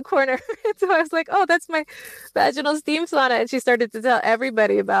chair in the corner?" And so I was like, "Oh, that's my vaginal steam sauna," and she started to tell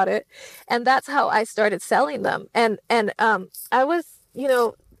everybody about it, and that's how I started selling them. And I was,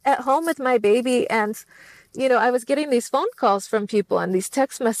 at home with my baby, and I was getting these phone calls from people and these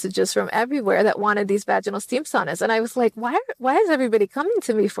text messages from everywhere that wanted these vaginal steam saunas. And I was like, why is everybody coming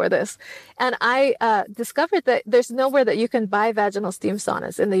to me for this? And I discovered that there's nowhere that you can buy vaginal steam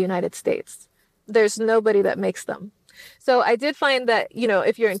saunas in the United States. There's nobody that makes them. So I did find that,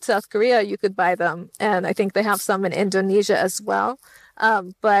 if you're in South Korea, you could buy them. And I think they have some in Indonesia as well.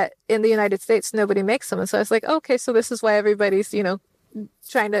 But in the United States, nobody makes them. And so I was like, okay, so this is why everybody's,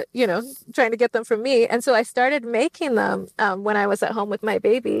 trying to get them from me. And so I started making them when I was at home with my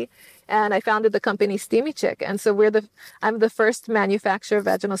baby, and I founded the company SteamyChick. And so I'm the first manufacturer of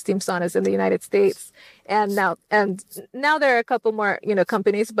vaginal steam saunas in the United States. And now there are a couple more,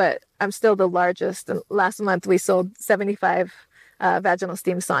 companies, but I'm still the largest. And last month we sold 75 vaginal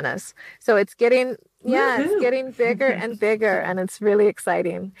steam saunas. So it's getting bigger and bigger, and it's really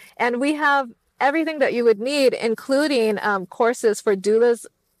exciting. And we have everything that you would need, including courses for doulas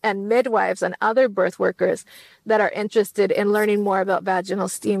and midwives and other birth workers that are interested in learning more about vaginal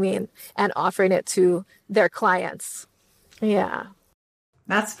steaming and offering it to their clients. Yeah.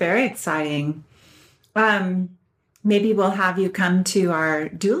 That's very exciting. Maybe we'll have you come to our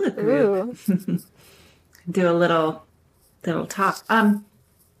doula group. Do a little talk.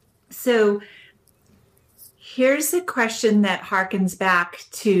 So here's a question that harkens back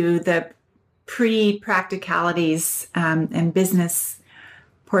to the pre-practicalities and business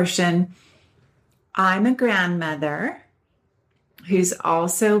portion. I'm a grandmother who's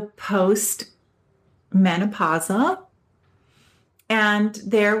also post-menopausal. And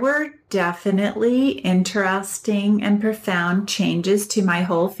there were definitely interesting and profound changes to my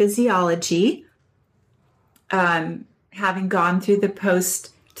whole physiology, having gone through the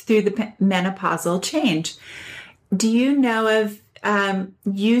menopausal change. Do you know of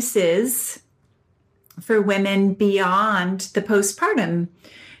uses for women beyond the postpartum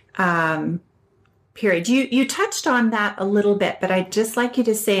period? You touched on that a little bit, but I'd just like you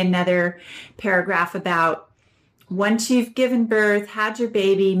to say another paragraph about once you've given birth, had your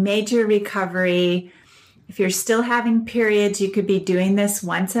baby, made your recovery. If you're still having periods, you could be doing this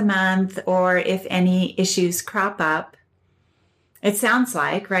once a month, or if any issues crop up. It sounds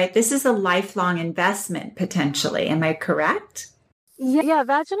like, right? This is a lifelong investment potentially. Am I correct? Yeah,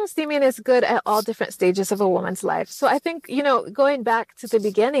 vaginal steaming is good at all different stages of a woman's life. So I think, going back to the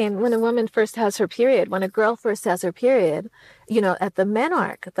beginning, when a woman first has her period, when a girl first has her period, at the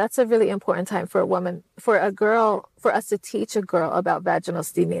menarche, that's a really important time for a woman, for us to teach a girl about vaginal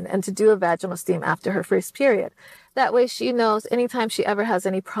steaming and to do a vaginal steam after her first period. That way she knows anytime she ever has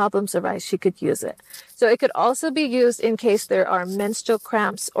any problems arise, she could use it. So it could also be used in case there are menstrual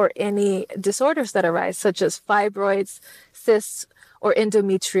cramps or any disorders that arise, such as fibroids, cysts, or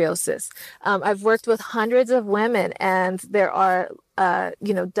endometriosis. I've worked with hundreds of women, and there are,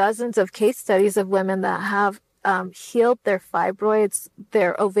 dozens of case studies of women that have healed their fibroids,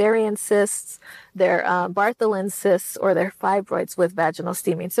 their ovarian cysts, their Bartholin cysts, or their fibroids with vaginal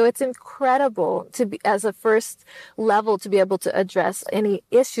steaming. So it's incredible to be, as a first level, to be able to address any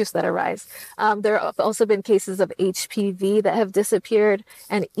issues that arise. There have also been cases of HPV that have disappeared,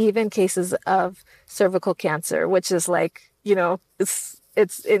 and even cases of cervical cancer, which is like, it's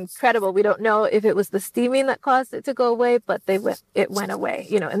incredible. We don't know if it was the steaming that caused it to go away, but it went away,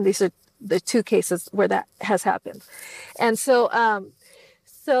 and these are the two cases where that has happened. And so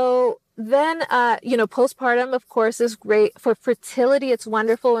then, postpartum, of course, is great for fertility. It's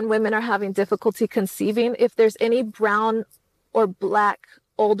wonderful when women are having difficulty conceiving. If there's any brown or black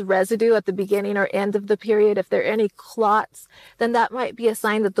old residue at the beginning or end of the period, if there are any clots, then that might be a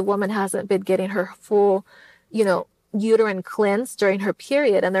sign that the woman hasn't been getting her full, uterine cleanse during her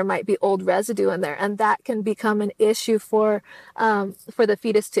period, and there might be old residue in there, and that can become an issue for the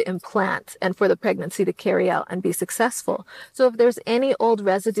fetus to implant and for the pregnancy to carry out and be successful. So if there's any old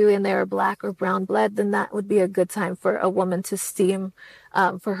residue in there, black or brown blood, then that would be a good time for a woman to steam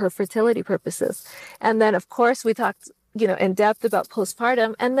for her fertility purposes. And then, of course, we talked in depth about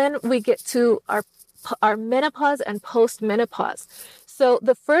postpartum, and then we get to our menopause and post-menopause. So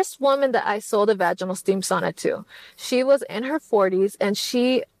the first woman that I sold a vaginal steam sauna to, she was in her 40s, and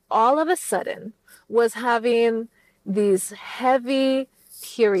she all of a sudden was having these heavy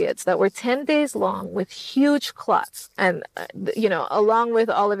periods that were 10 days long with huge clots. And, along with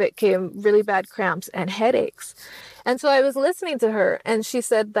all of it came really bad cramps and headaches. And so I was listening to her, and she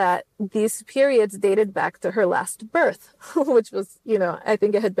said that these periods dated back to her last birth, which was, I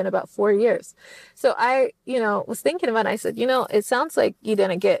think it had been about 4 years. So I, was thinking about it. I said, it sounds like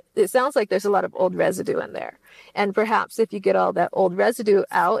it sounds like there's a lot of old residue in there. And perhaps if you get all that old residue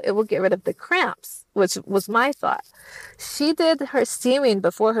out, it will get rid of the cramps, which was my thought. She did her steaming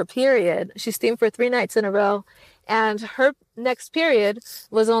before her period. She steamed for 3 nights in a row. And her next period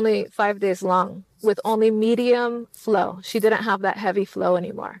was only 5 days long with only medium flow. She didn't have that heavy flow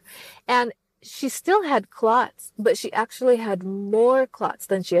anymore. And she still had clots, but she actually had more clots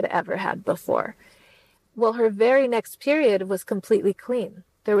than she had ever had before. Well, her very next period was completely clean.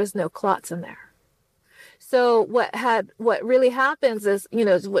 There was no clots in there. So what really happens is,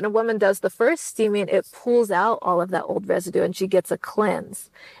 when a woman does the first steaming, it pulls out all of that old residue and she gets a cleanse.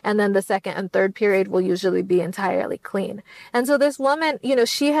 And then the second and third period will usually be entirely clean. And so this woman,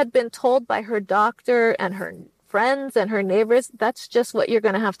 she had been told by her doctor and her friends and her neighbors, that's just what you're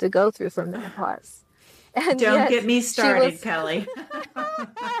going to have to go through for menopause. And don't get me started, Kelly.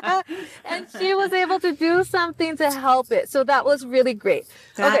 And she was able to do something to help it. So that was really great.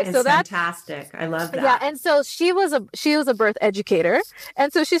 That is fantastic. I love that. Yeah. And so she was a birth educator.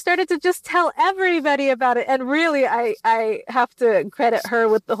 And so she started to just tell everybody about it. And really, I have to credit her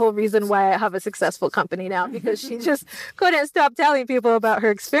with the whole reason why I have a successful company now, because she just couldn't stop telling people about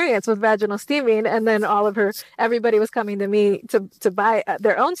her experience with vaginal steaming. And then everybody was coming to me to buy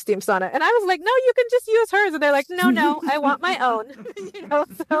their own steam sauna. And I was like, no, you can just use use hers. And they're like, no, I want my own. So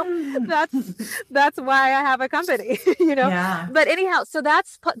that's why I have a company, Yeah. But anyhow, so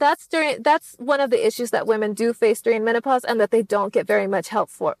that's one of the issues that women do face during menopause, and that they don't get very much help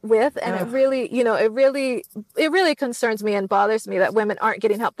with. And it really concerns me and bothers me that women aren't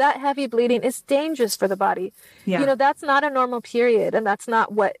getting help. That heavy bleeding is dangerous for the body. Yeah. That's not a normal period, and that's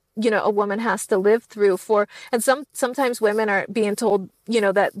not what a woman has to live through for. And sometimes women are being told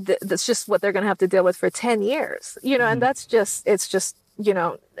that that's just what they're going to have to deal with for 10 years, and it's just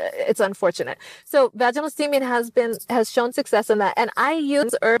it's unfortunate. So vaginal steaming has shown success in that, and I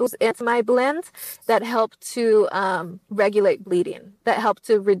use herbs in my blend that help to regulate bleeding, that help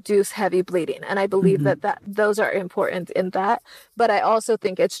to reduce heavy bleeding, and I believe that those are important in that. But I also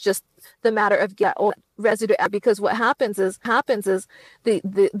think it's just the matter of get old residue, because what happens is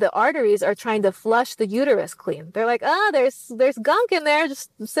the arteries are trying to flush the uterus clean. They're like, there's gunk in there, just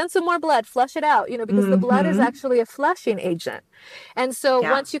send some more blood, flush it out, because the blood is actually a flushing agent. And so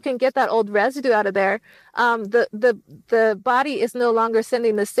once you can get that old residue out of there, the body is no longer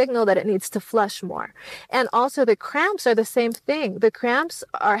sending the signal that it needs to flush more. And also the cramps are the same thing. The cramps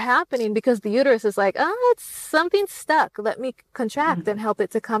are happening because the uterus is like, it's something stuck. Let me contract and help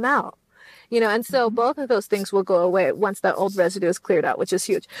it to come out. And so both of those things will go away once that old residue is cleared out, which is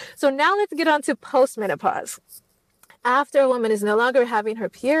huge. So now let's get on to postmenopause. After a woman is no longer having her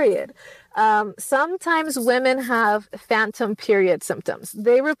period, sometimes women have phantom period symptoms.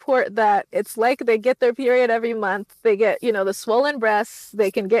 They report that it's like they get their period every month. They get, the swollen breasts,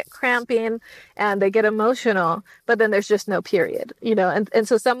 they can get cramping, and they get emotional, but then there's just no period, and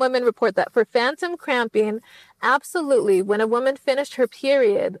so some women report that. For phantom cramping, absolutely, when a woman finished her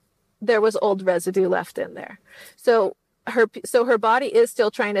period, there was old residue left in there. So her body is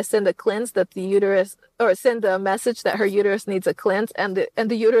still trying to send a cleanse that the uterus, or send a message that her uterus needs a cleanse, and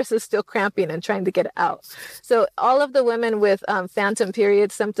the uterus is still cramping and trying to get it out. So all of the women with phantom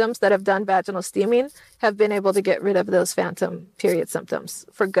period symptoms that have done vaginal steaming have been able to get rid of those phantom period symptoms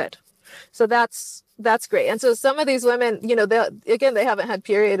for good. So that's great. And so some of these women, they haven't had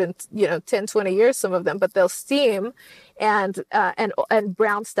period in 10, 20 years, some of them, but they'll steam and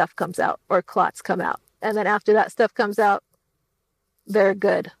brown stuff comes out, or clots come out. And then after that stuff comes out, they're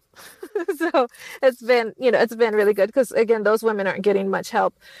good. So it's been really good, because again, those women aren't getting much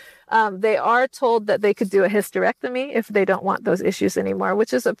help. They are told that they could do a hysterectomy if they don't want those issues anymore,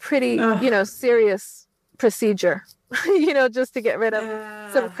 which is a pretty, serious procedure, just to get rid of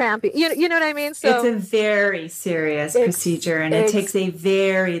some cramping. You know what I mean? So it's a very serious procedure, and it takes a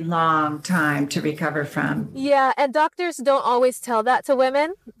very long time to recover from. Yeah, and doctors don't always tell that to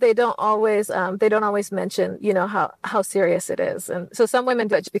women. They don't always mention, how serious it is. And so some women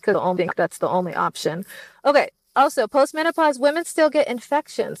do it because they only think that's the only option. Okay. Also, postmenopause, women still get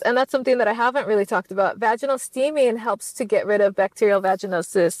infections, and that's something that I haven't really talked about. Vaginal steaming helps to get rid of bacterial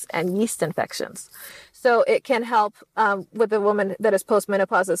vaginosis and yeast infections. So it can help with a woman that is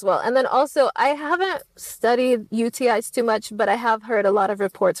postmenopause as well. And then also, I haven't studied UTIs too much, but I have heard a lot of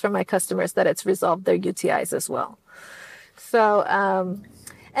reports from my customers that it's resolved their UTIs as well. So, and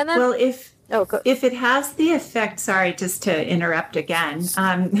then... Well, if it has the effect, sorry, just to interrupt again,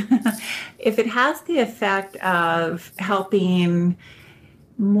 if it has the effect of helping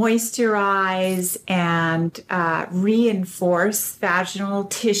moisturize and reinforce vaginal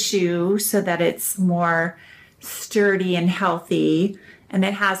tissue so that it's more sturdy and healthy, and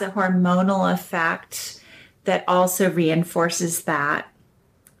it has a hormonal effect that also reinforces that,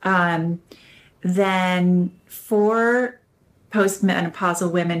 then for postmenopausal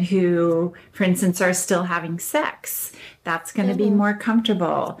women who, for instance, are still having sex, that's going to be more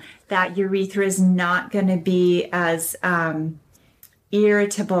comfortable. That urethra is not going to be as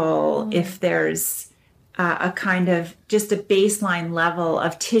irritable if there's a kind of just a baseline level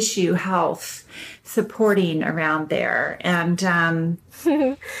of tissue health supporting around there. And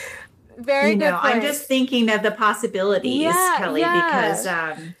very good point. I'm just thinking of the possibilities, Kelly, because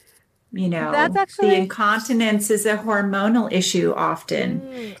that's actually... the incontinence is a hormonal issue often.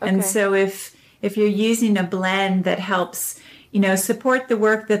 Okay. And so if you're using a blend that helps, support the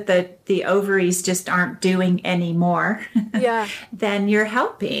work that the ovaries just aren't doing anymore, then you're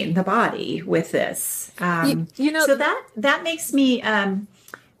helping the body with this. So that makes me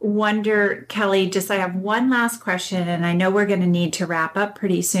wonder, Kelly, I have one last question, and I know we're going to need to wrap up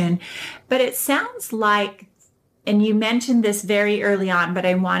pretty soon, but it sounds like, and you mentioned this very early on, but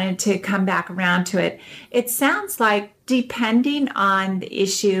I wanted to come back around to it. It sounds like, depending on the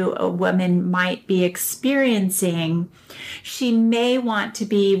issue a woman might be experiencing, she may want to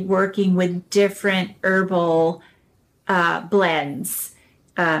be working with different herbal blends.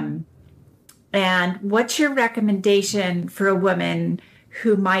 And what's your recommendation for a woman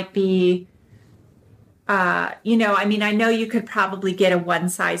who might be, I know you could probably get a one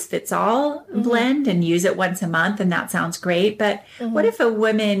size fits all blend and use it once a month, and that sounds great. But what if a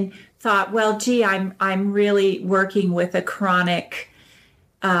woman thought, well, gee, I'm really working with a chronic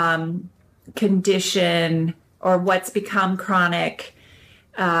condition, or what's become chronic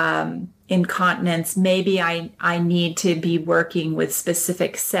incontinence. Maybe I need to be working with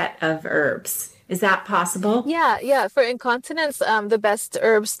specific set of herbs. Is that possible? Yeah. For incontinence, the best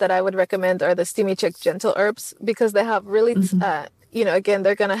herbs that I would recommend are the Steamy Chick Gentle herbs, because they have really, again,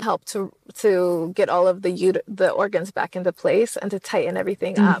 they're going to help to get all of the organs back into place and to tighten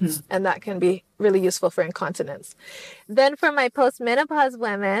everything up. And that can be really useful for incontinence. Then for my postmenopause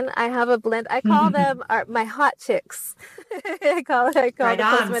women, I have a blend. I call them my hot chicks. I call right the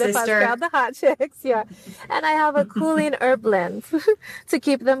postmenopause crowd the hot chicks. Yeah. And I have a cooling herb blend to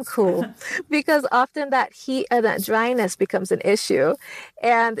keep them cool, because often that heat and that dryness becomes an issue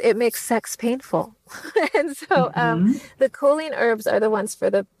and it makes sex painful. And so the cooling herbs are the ones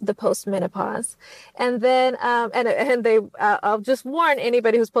for the postmenopause. And then I'll just warn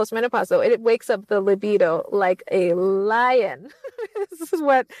anybody who's postmenopause, though, it wakes up the libido like a lion. This is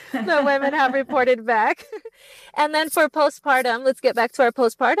what the women have reported back. And then for postpartum, let's get back to our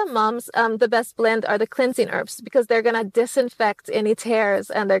postpartum moms. The best blend are the cleansing herbs, because they're going to disinfect any tears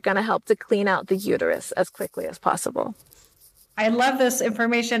and they're going to help to clean out the uterus as quickly as possible. I love this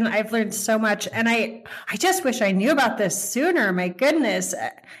information. I've learned so much, and I just wish I knew about this sooner. My goodness.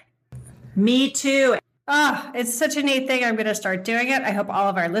 Me too. It's such a neat thing. I'm going to start doing it. I hope all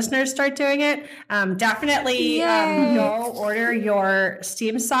of our listeners start doing it. Definitely go order your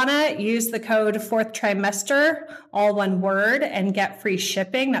steam sauna. Use the code 4th trimester, all one word, and get free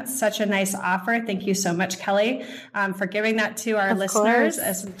shipping. That's such a nice offer. Thank you so much, Kelly, for giving that to our listeners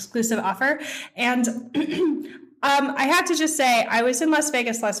as an exclusive offer. And I have to just say, I was in Las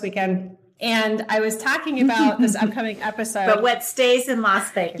Vegas last weekend, and I was talking about this upcoming episode. But what stays in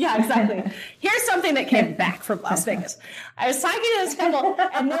Las Vegas? Yeah, exactly. Here's something that came back from Las Vegas. I was talking to this couple,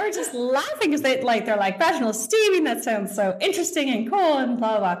 and they were just laughing because they're like, vaginal steaming, that sounds so interesting and cool and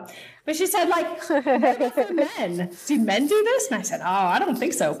blah, blah. But she said, what about men? Do men do this? And I said, I don't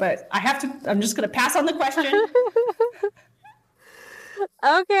think so, but I'm just going to pass on the question.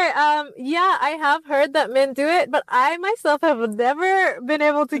 Okay. I have heard that men do it, but I myself have never been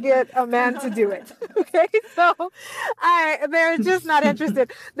able to get a man to do it. Okay. So they're just not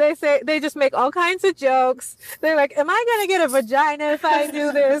interested. They just make all kinds of jokes. They're like, am I going to get a vagina if I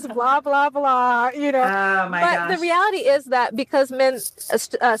do this? Blah, blah, blah, Oh my gosh. But the reality is that because men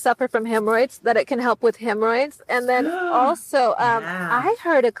suffer from hemorrhoids, that it can help with hemorrhoids. And then also, I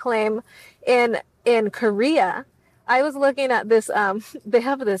heard a claim in Korea. I was looking at this, they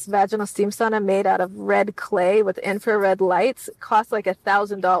have this vaginal steam sauna made out of red clay with infrared lights. It costs like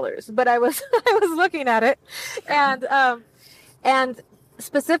 $1,000, but I was looking at it, and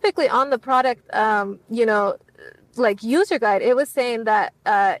specifically on the product, like user guide, it was saying that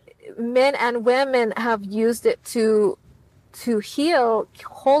men and women have used it to heal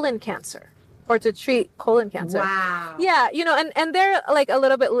colon cancer. Or to treat colon cancer. Wow. Yeah, and they're like a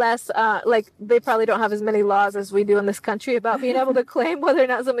little bit less, like they probably don't have as many laws as we do in this country about being able to claim whether or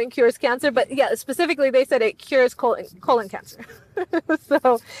not something cures cancer. But yeah, specifically they said it cures colon cancer.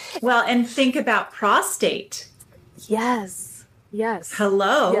 Well, and think about prostate. Yes.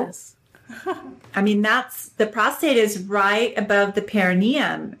 Hello. Yes. I mean, the prostate is right above the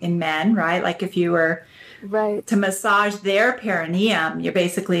perineum in men, right? Like if you were to massage their perineum, you're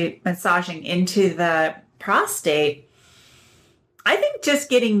basically massaging into the prostate. I think just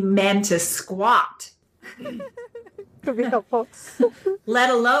getting men to squat could be helpful.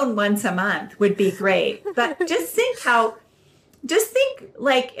 Let alone once a month would be great. But just think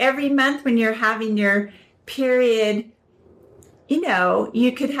like every month when you're having your period,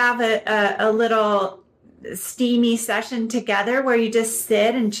 you could have a little steamy session together where you just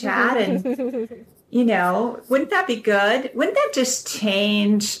sit and chat and wouldn't that be good? Wouldn't that just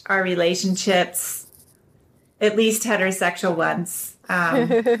change our relationships, at least heterosexual ones,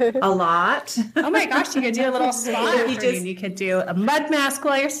 a lot? Oh my gosh, you could do a little spa. You could do a mud mask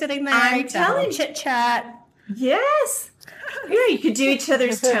while you're sitting there. I'm telling you. Chit chat. Yes. Yeah, you could do each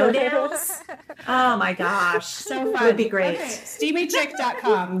other's toenails. Oh my gosh. So fun. It would be great. Okay.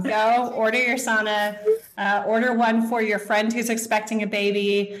 SteamyChick.com. Go order your sauna. Order one for your friend who's expecting a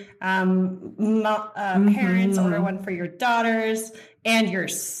baby. Parents, order one for your daughters and your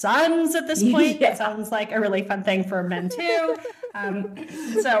sons at this point. That sounds like a really fun thing for men too.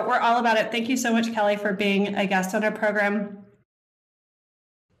 So we're all about it. Thank you so much, Kelly, for being a guest on our program.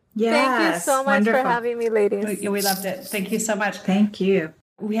 Yes, thank you so much for having me, ladies. We loved it. Thank you so much. Thank you.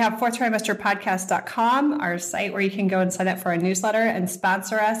 We have fourthtrimesterpodcast.com, our site where you can go and sign up for our newsletter and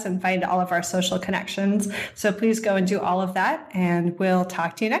sponsor us and find all of our social connections. So please go and do all of that, and we'll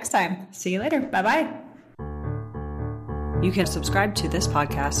talk to you next time. See you later. Bye-bye. You can subscribe to this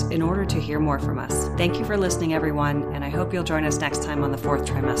podcast in order to hear more from us. Thank you for listening, everyone, and I hope you'll join us next time on the Fourth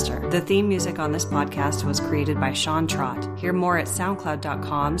Trimester. The theme music on this podcast was created by Sean Trott. Hear more at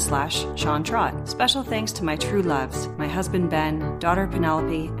soundcloud.com/Sean Trott. Special thanks to my true loves, my husband Ben, daughter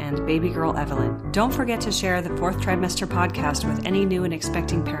Penelope, and baby girl Evelyn. Don't forget to share the Fourth Trimester podcast with any new and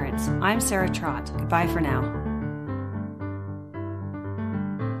expecting parents. I'm Sarah Trott. Goodbye for now.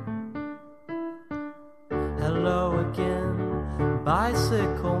 Hello again,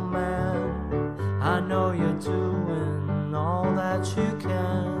 bicycle man. I know you're doing all that you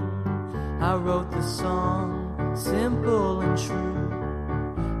can. I wrote the song, simple and true.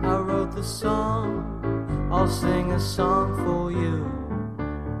 I wrote the song, I'll sing a song for you.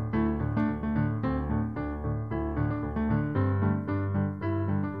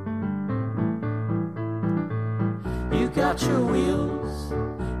 You got your wheels,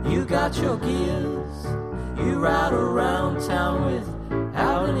 you got your gears. You ride around town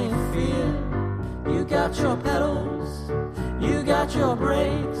without any fear. You got your pedals, you got your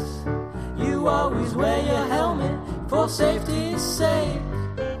brakes. You always wear your helmet for safety's sake.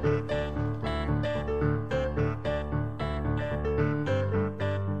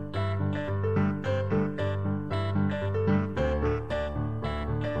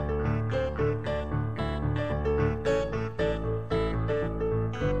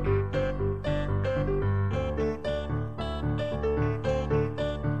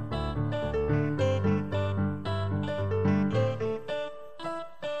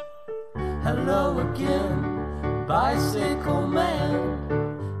 Hello again, bicycle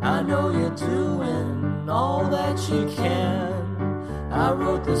man. I know you're doing all that you can. I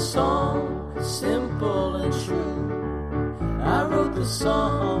wrote the song, simple and true. I wrote the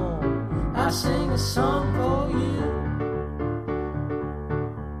song, I sing a song for you.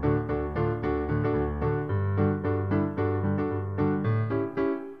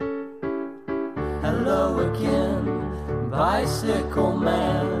 Hello again, bicycle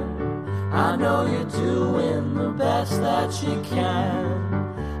man. I know you're doing the best that you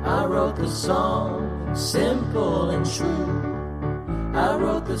can. I wrote the song, simple and true. I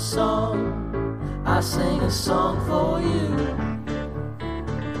wrote the song, I sing a song for you.